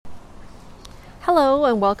Hello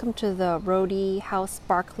and welcome to the Rhodey House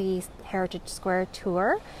Berkeley Heritage Square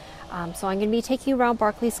tour. So I'm going to be taking you around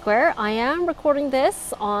Berkeley Square. I am recording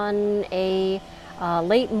this on a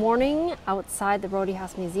late morning outside the Rhodey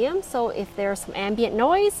House Museum. So if there's some ambient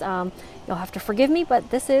noise, you'll have to forgive me, but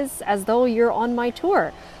this is as though you're on my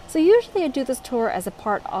tour. So usually I do this tour as a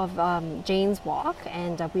part of Jane's Walk,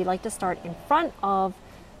 and we like to start in front of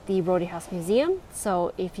the Rhodey House Museum.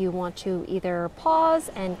 So if you want to either pause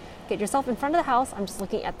and get yourself in front of the house, I'm just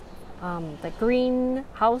looking at the green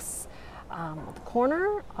house at the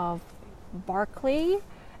corner of Berkeley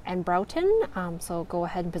and Broughton. So go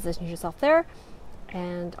ahead and position yourself there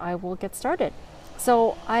and I will get started.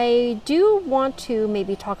 So I do want to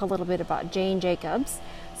maybe talk a little bit about Jane Jacobs.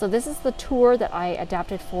 So this is the tour that I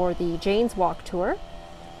adapted for the Jane's Walk tour.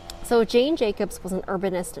 So Jane Jacobs was an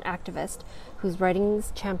urbanist and activist whose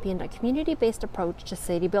writings championed a community-based approach to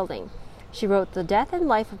city building. She wrote The Death and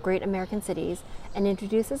Life of Great American Cities and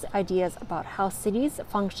introduces ideas about how cities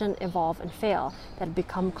function, evolve, and fail that have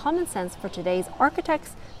become common sense for today's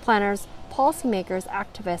architects, planners, policymakers,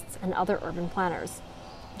 activists, and other urban planners.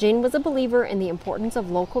 Jane was a believer in the importance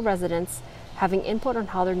of local residents having input on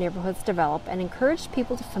how their neighborhoods develop and encouraged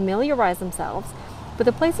people to familiarize themselves with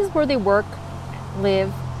the places where they work,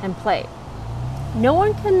 live, and play. No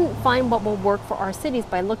one can find what will work for our cities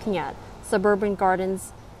by looking at suburban garden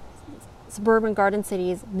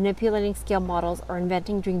cities, manipulating scale models, or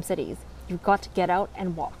inventing dream cities. You've got to get out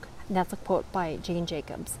and walk. And that's a quote by Jane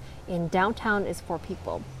Jacobs in Downtown is for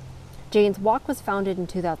People. Jane's Walk was founded in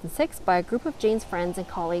 2006 by a group of Jane's friends and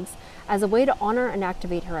colleagues as a way to honor and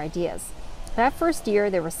activate her ideas. That first year,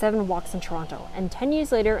 there were 7 walks in Toronto, and 10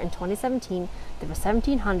 years later, in 2017, there were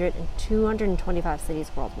 1,700 in 225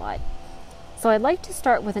 cities worldwide. So I'd like to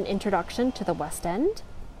start with an introduction to the West End.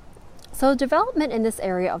 So development in this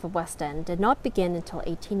area of the West End did not begin until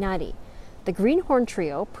 1890. The Greenhorn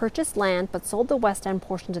Trio purchased land but sold the West End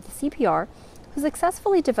portion to the CPR, who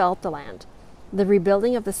successfully developed the land. The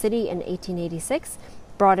rebuilding of the city in 1886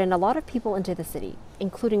 brought in a lot of people into the city,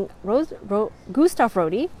 including Gustav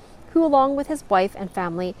Rhodey, who along with his wife and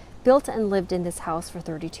family built and lived in this house for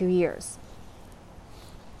 32 years.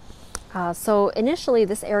 So initially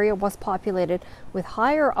this area was populated with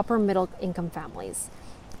higher upper middle income families.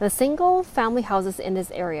 The single family houses in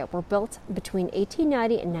this area were built between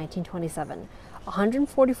 1890 and 1927.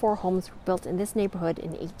 144 homes were built in this neighborhood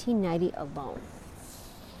in 1890 alone.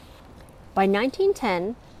 By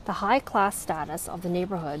 1910, the high-class status of the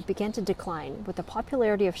neighborhood began to decline, with the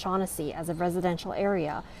popularity of Shaughnessy as a residential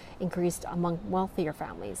area increased among wealthier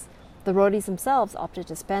families. The Rhodeys themselves opted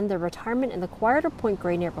to spend their retirement in the quieter Point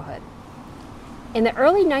Grey neighborhood. In the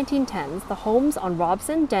early 1910s, the homes on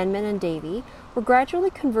Robson, Denman, and Davie were gradually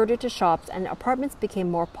converted to shops and apartments became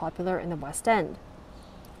more popular in the West End.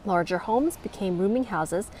 Larger homes became rooming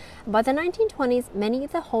houses, and by the 1920s, many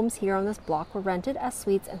of the homes here on this block were rented as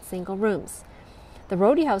suites and single rooms. The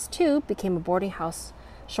Rhodey House, too, became a boarding house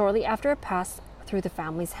shortly after it passed through the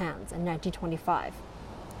family's hands in 1925.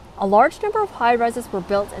 A large number of high-rises were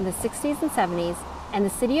built in the 60s and 70s, and the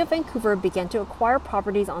city of Vancouver began to acquire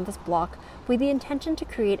properties on this block with the intention to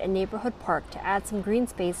create a neighborhood park to add some green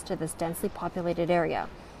space to this densely populated area.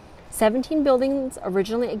 17 buildings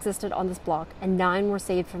originally existed on this block, and 9 were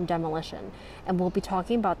saved from demolition, and we'll be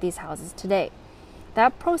talking about these houses today.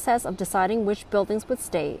 That process of deciding which buildings would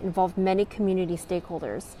stay involved many community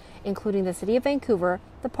stakeholders, including the City of Vancouver,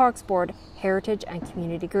 the Parks Board, heritage, and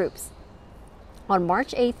community groups. On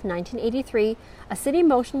March 8, 1983, a city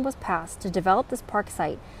motion was passed to develop this park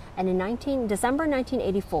site, and in December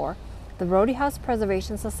 1984, the Rhodey House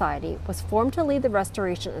Preservation Society was formed to lead the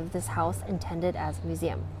restoration of this house intended as a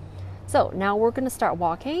museum. So now we're going to start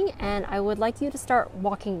walking, and I would like you to start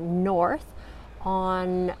walking north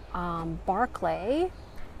on Berkeley.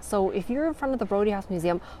 So if you're in front of the Rhodey House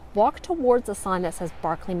Museum, walk towards the sign that says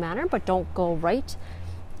Berkeley Manor, but don't go right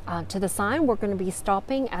to the sign. We're going to be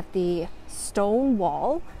stopping at the stone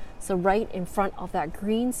wall, so right in front of that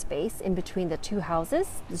green space in between the two houses,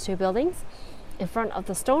 the two buildings, in front of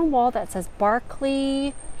the stone wall that says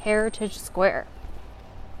Berkeley Heritage Square.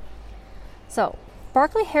 So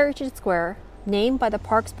Berkeley Heritage Square, named by the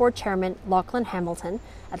Parks Board Chairman Lachlan Hamilton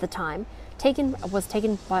at the time, was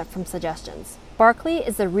taken from suggestions. Berkeley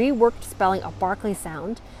is the reworked spelling of Barclay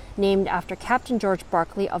Sound, named after Captain George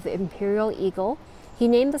Berkeley of the Imperial Eagle. He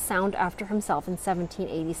named the sound after himself in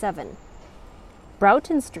 1787.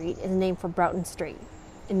 Broughton Street is named for Broughton Street.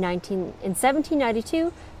 In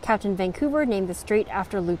 1792, Captain Vancouver named the street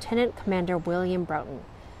after Lieutenant Commander William Broughton.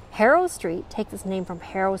 Harrow Street takes its name from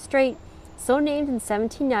Harrow Strait, so named in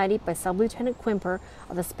 1790 by Sub-Lieutenant Quimper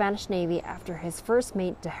of the Spanish Navy after his first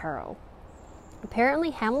mate de Harrow.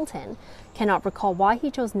 Apparently, Hamilton cannot recall why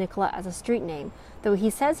he chose Nicola as a street name, though he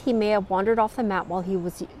says he may have wandered off the map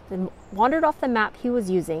he was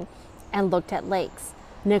using and looked at lakes.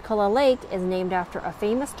 Nicola Lake is named after a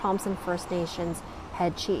famous Thompson First Nations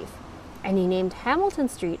head chief, and he named Hamilton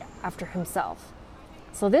Street after himself.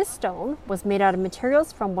 So this stone was made out of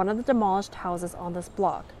materials from one of the demolished houses on this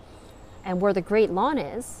block. And where the Great Lawn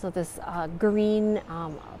is, so this green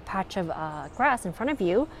patch of grass in front of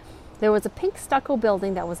you, there was a pink stucco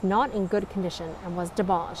building that was not in good condition and was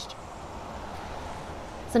demolished.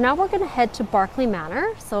 So now we're going to head to Barclay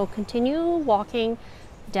Manor. So continue walking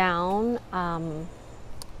down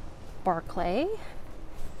Barclay.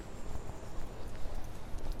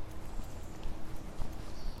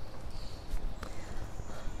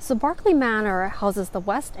 So Barclay Manor houses the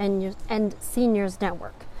West End Seniors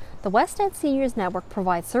Network. The West End Seniors Network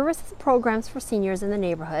provides services and programs for seniors in the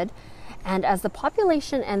neighborhood, and as the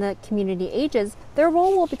population and the community ages, their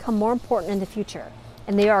role will become more important in the future,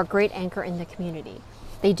 and they are a great anchor in the community.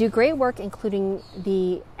 They do great work, including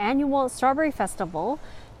the annual Strawberry Festival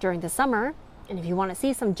during the summer, and if you want to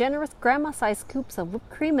see some generous grandma-sized scoops of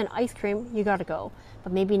whipped cream and ice cream, you gotta go,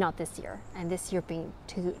 but maybe not this year, and this year being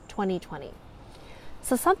 2020.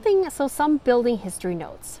 So some building history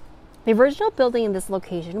notes. The original building in this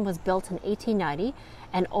location was built in 1890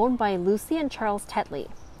 and owned by Lucy and Charles Tetley.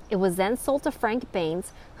 It was then sold to Frank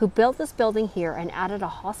Baines, who built this building here and added a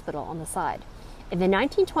hospital on the side. In the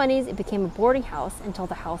 1920s, it became a boarding house until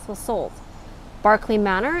the house was sold. Barclay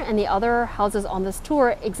Manor and the other houses on this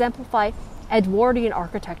tour exemplify Edwardian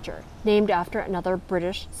architecture, named after another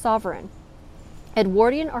British sovereign.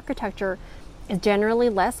 Edwardian architecture is generally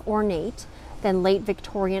less ornate than late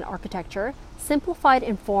Victorian architecture, simplified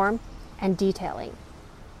in form and detailing.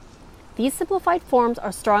 These simplified forms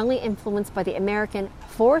are strongly influenced by the American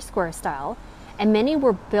four-square style, and many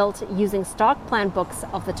were built using stock plan books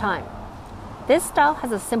of the time. This style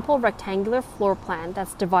has a simple rectangular floor plan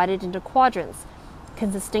that's divided into quadrants,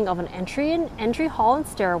 consisting of an entry hall and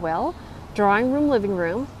stairwell, drawing room, living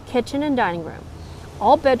room, kitchen, and dining room.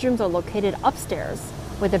 All bedrooms are located upstairs,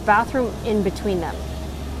 with a bathroom in between them.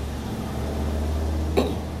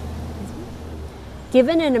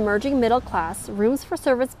 Given an emerging middle class, rooms for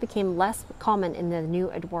servants became less common in the new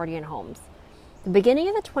Edwardian homes. The beginning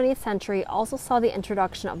of the 20th century also saw the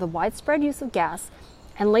introduction of the widespread use of gas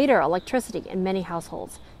and later electricity in many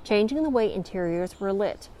households, changing the way interiors were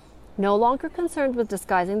lit. No longer concerned with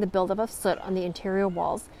disguising the buildup of soot on the interior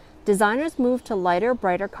walls, designers moved to lighter,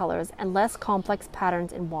 brighter colors and less complex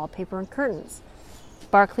patterns in wallpaper and curtains.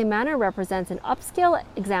 Barclay Manor represents an upscale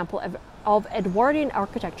example of Edwardian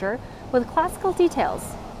architecture with classical details,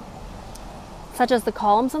 such as the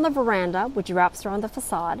columns on the veranda, which wraps around the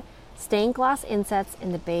facade, stained glass insets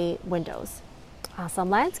in the bay windows. Some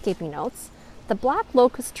landscaping notes. The black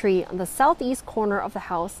locust tree on the southeast corner of the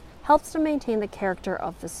house helps to maintain the character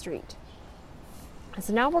of the street.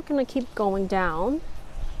 So now we're going to keep going down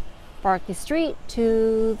Barclay Street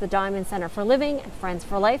to the Diamond Center for Living and Friends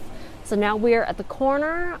for Life. So now we're at the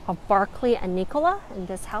corner of Barclay and Nicola in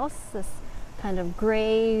this house, this kind of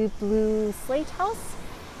gray blue slate house.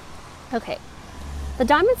 Okay, the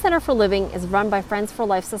Diamond Center for Living is run by Friends for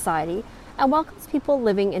Life Society and welcomes people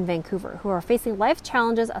living in Vancouver who are facing life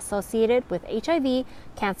challenges associated with HIV,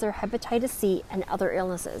 cancer, hepatitis C, and other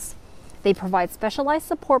illnesses. They provide specialized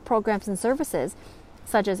support programs and services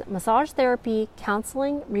such as massage therapy,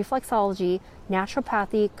 counseling, reflexology,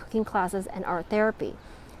 naturopathy, cooking classes, and art therapy.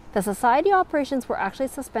 The society operations were actually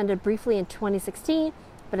suspended briefly in 2016,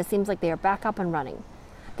 but it seems like they are back up and running.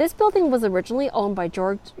 This building was originally owned by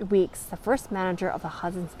George Weeks, the first manager of the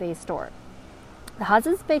Hudson's Bay store. The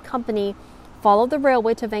Hudson's Bay Company followed the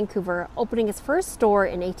railway to Vancouver, opening its first store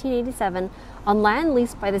in 1887 on land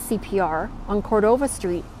leased by the CPR on Cordova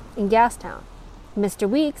Street in Gastown. Mr.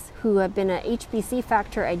 Weeks, who had been an HBC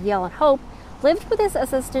factor at Yale and Hope, lived with his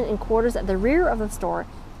assistant in quarters at the rear of the store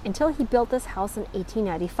until he built this house in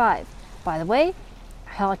 1895. By the way,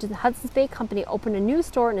 Hudson's Bay Company opened a new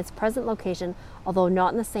store in its present location, although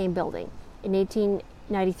not in the same building. In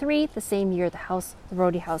 1893, the same year the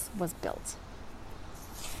Rhodey House was built.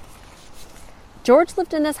 George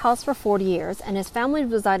lived in this house for 40 years, and his family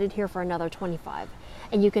resided here for another 25.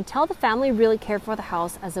 And you can tell the family really cared for the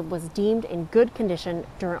house as it was deemed in good condition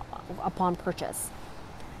upon purchase.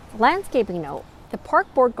 Landscaping note. The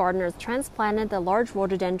park board gardeners transplanted the large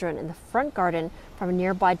rhododendron in the front garden from a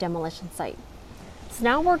nearby demolition site. So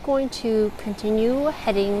now we're going to continue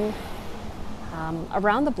heading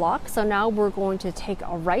around the block. So now we're going to take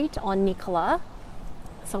a right on Nicola.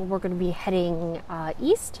 So we're going to be heading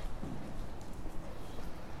east.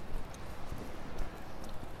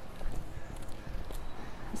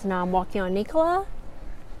 So now I'm walking on Nicola.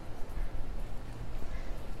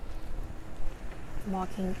 I'm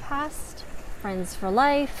walking past Friends for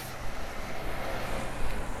Life.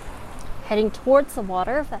 Heading towards the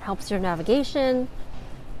water, if that helps your navigation.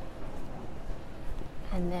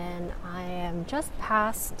 And then I am just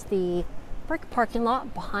past the brick parking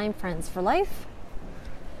lot behind Friends for Life.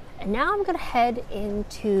 And now I'm going to head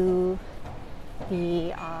into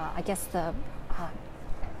the,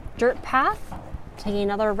 dirt path, taking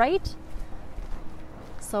another right.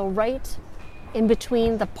 So right in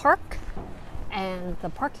between the park and the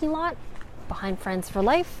parking lot behind Friends for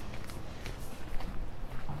Life.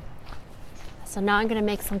 So now I'm going to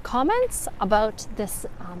make some comments about this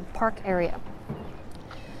park area.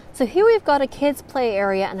 So here we've got a kids' play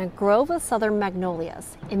area and a grove of southern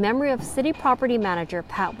magnolias in memory of city property manager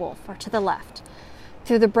Pat Wolf, or to the left.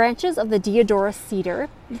 Through the branches of the Deodorus cedar,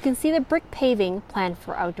 you can see the brick paving planned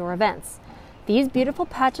for outdoor events. These beautiful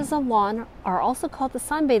patches of lawn, are also called the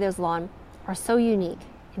Sunbathers Lawn, are so unique.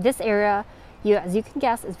 In this area, as you can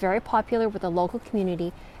guess, is very popular with the local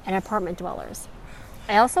community and apartment dwellers.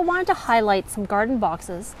 I also wanted to highlight some garden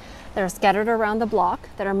boxes that are scattered around the block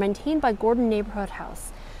that are maintained by Gordon Neighborhood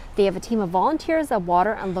House. They have a team of volunteers that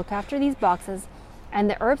water and look after these boxes, and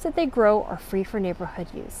the herbs that they grow are free for neighborhood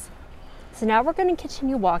use. So now we're going to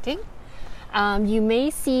continue walking. You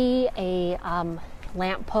may see a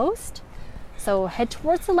lamp post. So head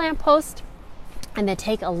towards the lamp post and then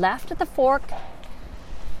take a left at the fork.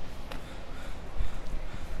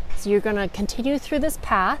 So you're going to continue through this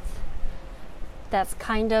path that's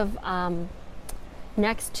kind of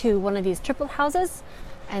next to one of these triplet houses,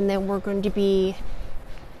 and then we're going to be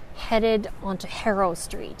headed onto Harrow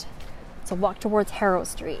Street. So walk towards Harrow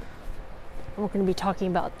Street. And we're going to be talking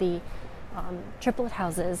about the triplet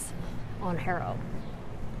houses on Harrow.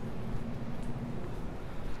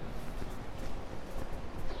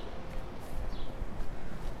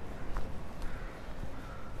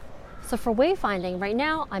 So for wayfinding, right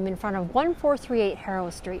now I'm in front of 1438 Harrow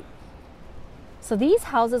Street. So these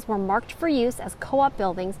houses were marked for use as co-op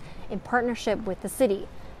buildings in partnership with the city.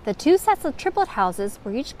 The two sets of triplet houses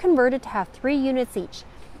were each converted to have 3 units each,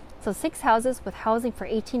 so 6 houses with housing for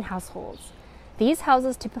 18 households. These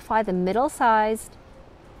houses typify the middle-sized,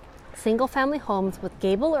 single-family homes with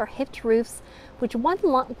gable or hipped roofs which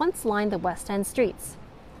once lined the West End streets.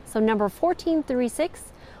 So number 1436,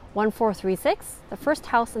 the first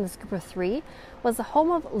house in this group of 3, was the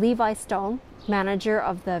home of Levi Stone, manager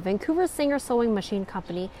of the Vancouver Singer Sewing Machine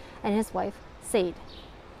Company, and his wife, Sade.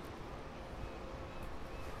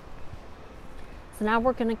 So now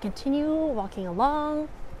we're going to continue walking along.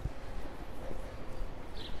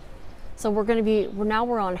 So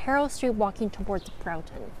we're on Harrow Street walking towards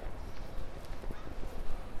Broughton.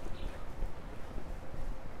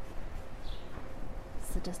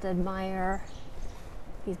 So just admire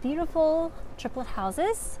these beautiful triplet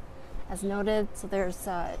houses. As noted, so there's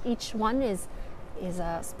each one is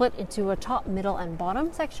split into a top, middle, and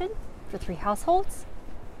bottom section for 3 households.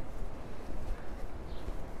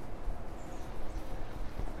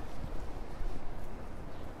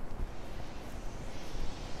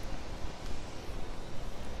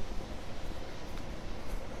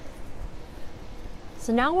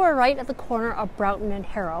 So now we're right at the corner of Broughton and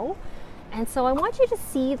Harrow, and so I want you to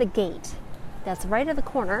see the gate that's right at the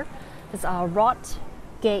corner. It's a wrought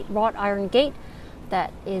iron gate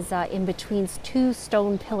that is in between 2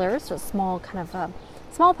 stone pillars, so small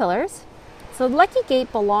pillars. So the Lucky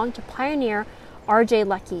Gate belonged to pioneer R.J.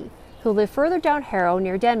 Lucky, who lived further down Harrow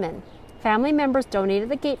near Denman. Family members donated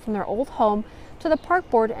the gate from their old home to the park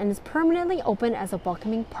board and is permanently open as a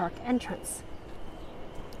welcoming park entrance.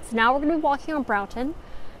 So now we're going to be walking on Broughton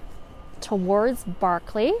towards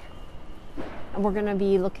Barclay, and we're going to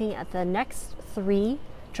be looking at the next 3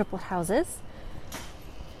 triplet houses.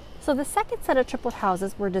 So the second set of triplet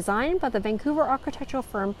houses were designed by the Vancouver architectural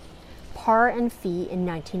firm Parr and Fee in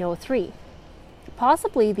 1903.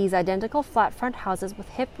 Possibly these identical flat front houses with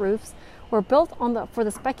hip roofs were built for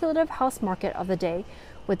the speculative house market of the day,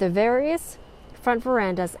 with their spacious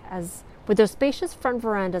front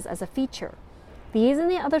verandas as a feature. These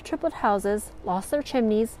and the other triplet houses lost their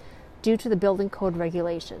chimneys due to the building code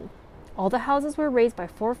regulation. All the houses were raised by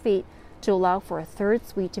 4 feet to allow for a 3rd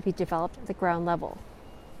suite to be developed at the ground level.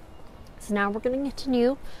 So now we're going to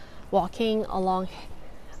continue walking along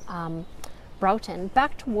Broughton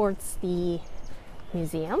back towards the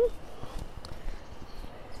museum.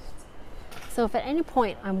 So if at any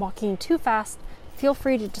point I'm walking too fast, feel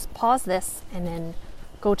free to just pause this and then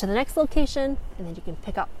go to the next location, and then you can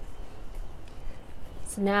pick up.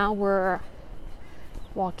 So now we're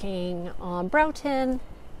walking on Broughton.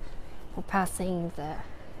 We're passing the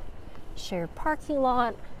shared parking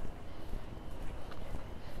lot.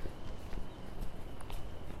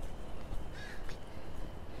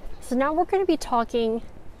 So now we're going to be talking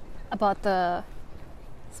about the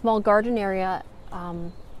small garden area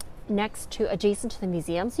adjacent to the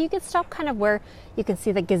museum. So you can stop kind of where you can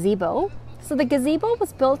see the gazebo. So the gazebo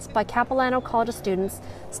was built by Capilano College students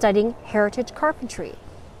studying heritage carpentry.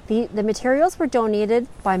 The materials were donated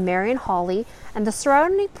by Marion Hawley, and the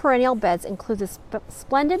surrounding perennial beds include the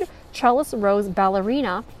splendid Trellis Rose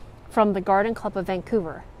ballerina from the Garden Club of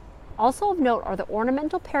Vancouver. Also of note are the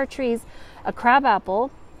ornamental pear trees, a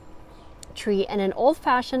crabapple tree, and an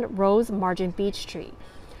old-fashioned rose margin beech tree.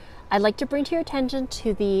 I'd like to bring to your attention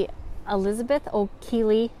to the Elizabeth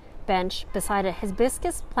O'Keely bench beside a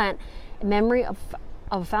hibiscus plant in memory of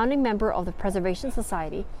a founding member of the Preservation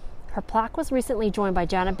Society. Her plaque was recently joined by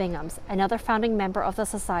Janet Binghams, another founding member of the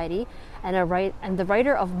Society and the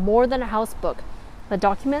writer of More Than a House book that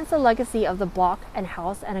documents the legacy of the block and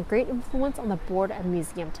house and a great influence on the board and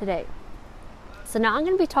museum today. So now I'm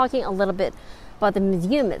going to be talking a little bit about the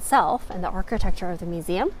museum itself and the architecture of the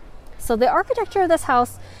museum. So the architecture of this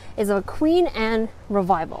house is of a Queen Anne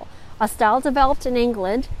revival, a style developed in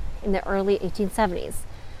England in the early 1870s.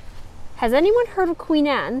 Has anyone heard of Queen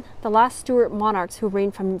Anne, the last Stuart monarchs who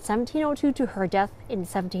reigned from 1702 to her death in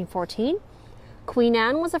 1714? Queen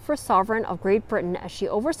Anne was the first sovereign of Great Britain as she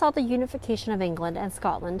oversaw the unification of England and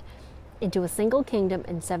Scotland into a single kingdom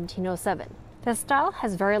in 1707. The style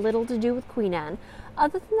has very little to do with Queen Anne,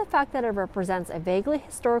 other than the fact that it represents a vaguely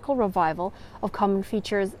historical revival of common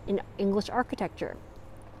features in English architecture.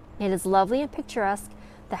 It is lovely and picturesque.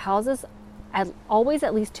 The houses are always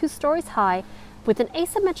at least 2 stories high, with an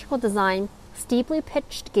asymmetrical design, steeply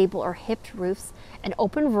pitched gable or hipped roofs, and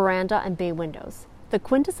open veranda and bay windows. The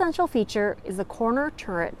quintessential feature is the corner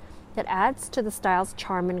turret that adds to the style's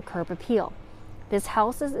charm and curb appeal. This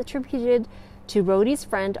house is attributed to Rodey's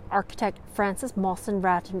friend, architect Francis Mawson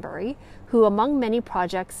Rattenbury, who, among many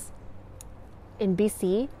projects in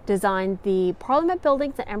BC, designed the Parliament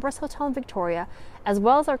Buildings and Empress Hotel in Victoria, as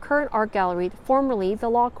well as our current art gallery, formerly the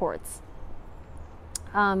Law Courts.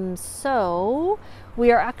 So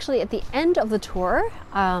we are actually at the end of the tour.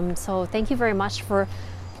 So thank you very much for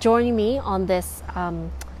joining me on this,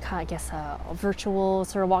 a virtual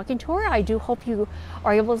sort of walking tour. I do hope you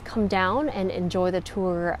are able to come down and enjoy the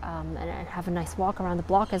tour and have a nice walk around the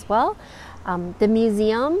block as well. The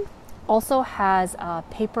museum also has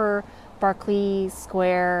paper Berkeley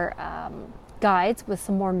Square guides with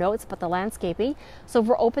some more notes about the landscaping. So if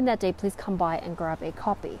we're open that day, please come by and grab a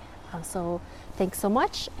copy. So thanks so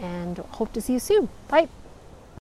much and hope to see you soon. Bye.